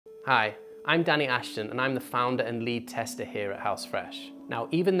Hi, I'm Danny Ashton and I'm the founder and lead tester here at HouseFresh. Now,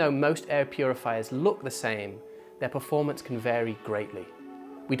 even though most air purifiers look the same, their performance can vary greatly.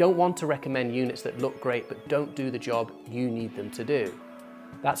 We don't want to recommend units that look great but don't do the job you need them to do.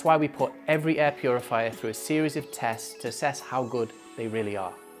 That's why we put every air purifier through a series of tests to assess how good they really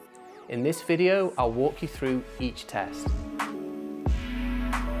are. In this video, I'll walk you through each test.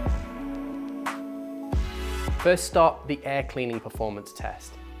 First stop, the air cleaning performance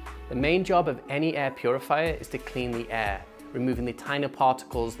test. The main job of any air purifier is to clean the air, removing the tiny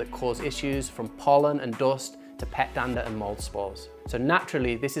particles that cause issues from pollen and dust to pet dander and mold spores. So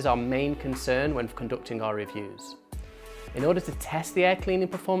naturally, this is our main concern when conducting our reviews. In order to test the air cleaning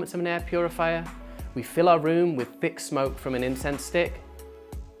performance of an air purifier, we fill our room with thick smoke from an incense stick.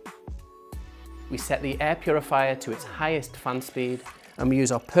 We set the air purifier to its highest fan speed, and we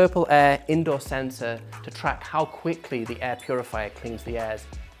use our purple air indoor sensor to track how quickly the air purifier cleans the airs.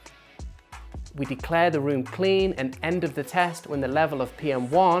 We declare the room clean and end of the test when the level of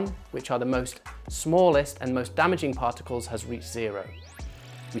PM1, which are the most smallest and most damaging particles, has reached 0.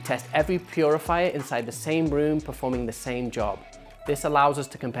 We test every purifier inside the same room performing the same job. This allows us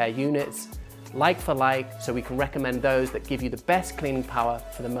to compare units like for like, so we can recommend those that give you the best cleaning power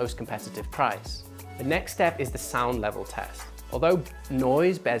for the most competitive price. The next step is the sound level test. Although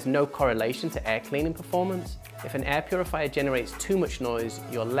noise bears no correlation to air cleaning performance, if an air purifier generates too much noise,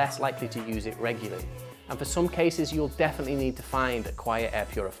 you're less likely to use it regularly. And for some cases, you'll definitely need to find a quiet air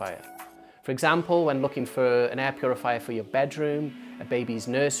purifier. For example, when looking for an air purifier for your bedroom, a baby's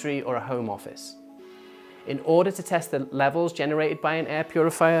nursery, or a home office. In order to test the levels generated by an air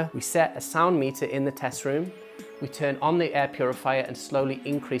purifier, we set a sound meter in the test room. We turn on the air purifier and slowly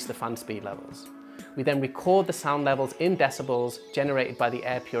increase the fan speed levels. We then record the sound levels in decibels generated by the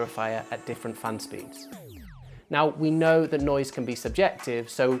air purifier at different fan speeds. Now, we know that noise can be subjective,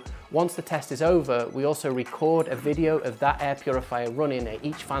 so once the test is over, we also record a video of that air purifier running at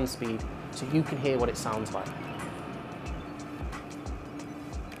each fan speed so you can hear what it sounds like.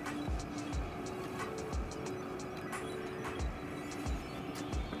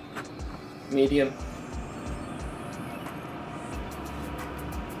 Medium.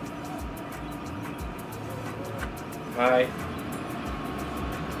 High.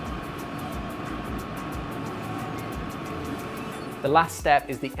 The last step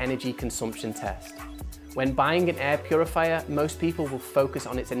is the energy consumption test. When buying an air purifier, most people will focus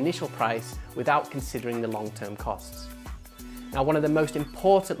on its initial price without considering the long-term costs. Now, one of the most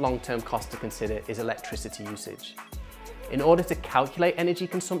important long-term costs to consider is electricity usage. In order to calculate energy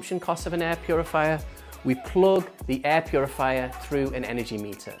consumption costs of an air purifier, we plug the air purifier through an energy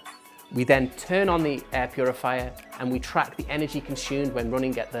meter. We then turn on the air purifier and we track the energy consumed when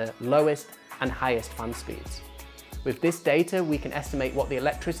running at the lowest and highest fan speeds. With this data, we can estimate what the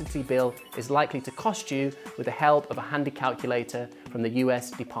electricity bill is likely to cost you with the help of a handy calculator from the US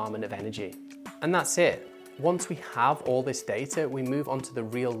Department of Energy. And that's it. Once we have all this data, we move on to the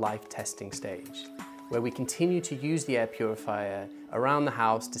real-life testing stage, where we continue to use the air purifier around the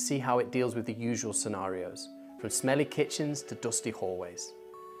house to see how it deals with the usual scenarios, from smelly kitchens to dusty hallways.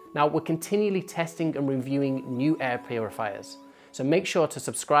 Now, we're continually testing and reviewing new air purifiers, so make sure to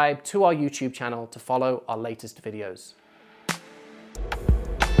subscribe to our YouTube channel to follow our latest videos.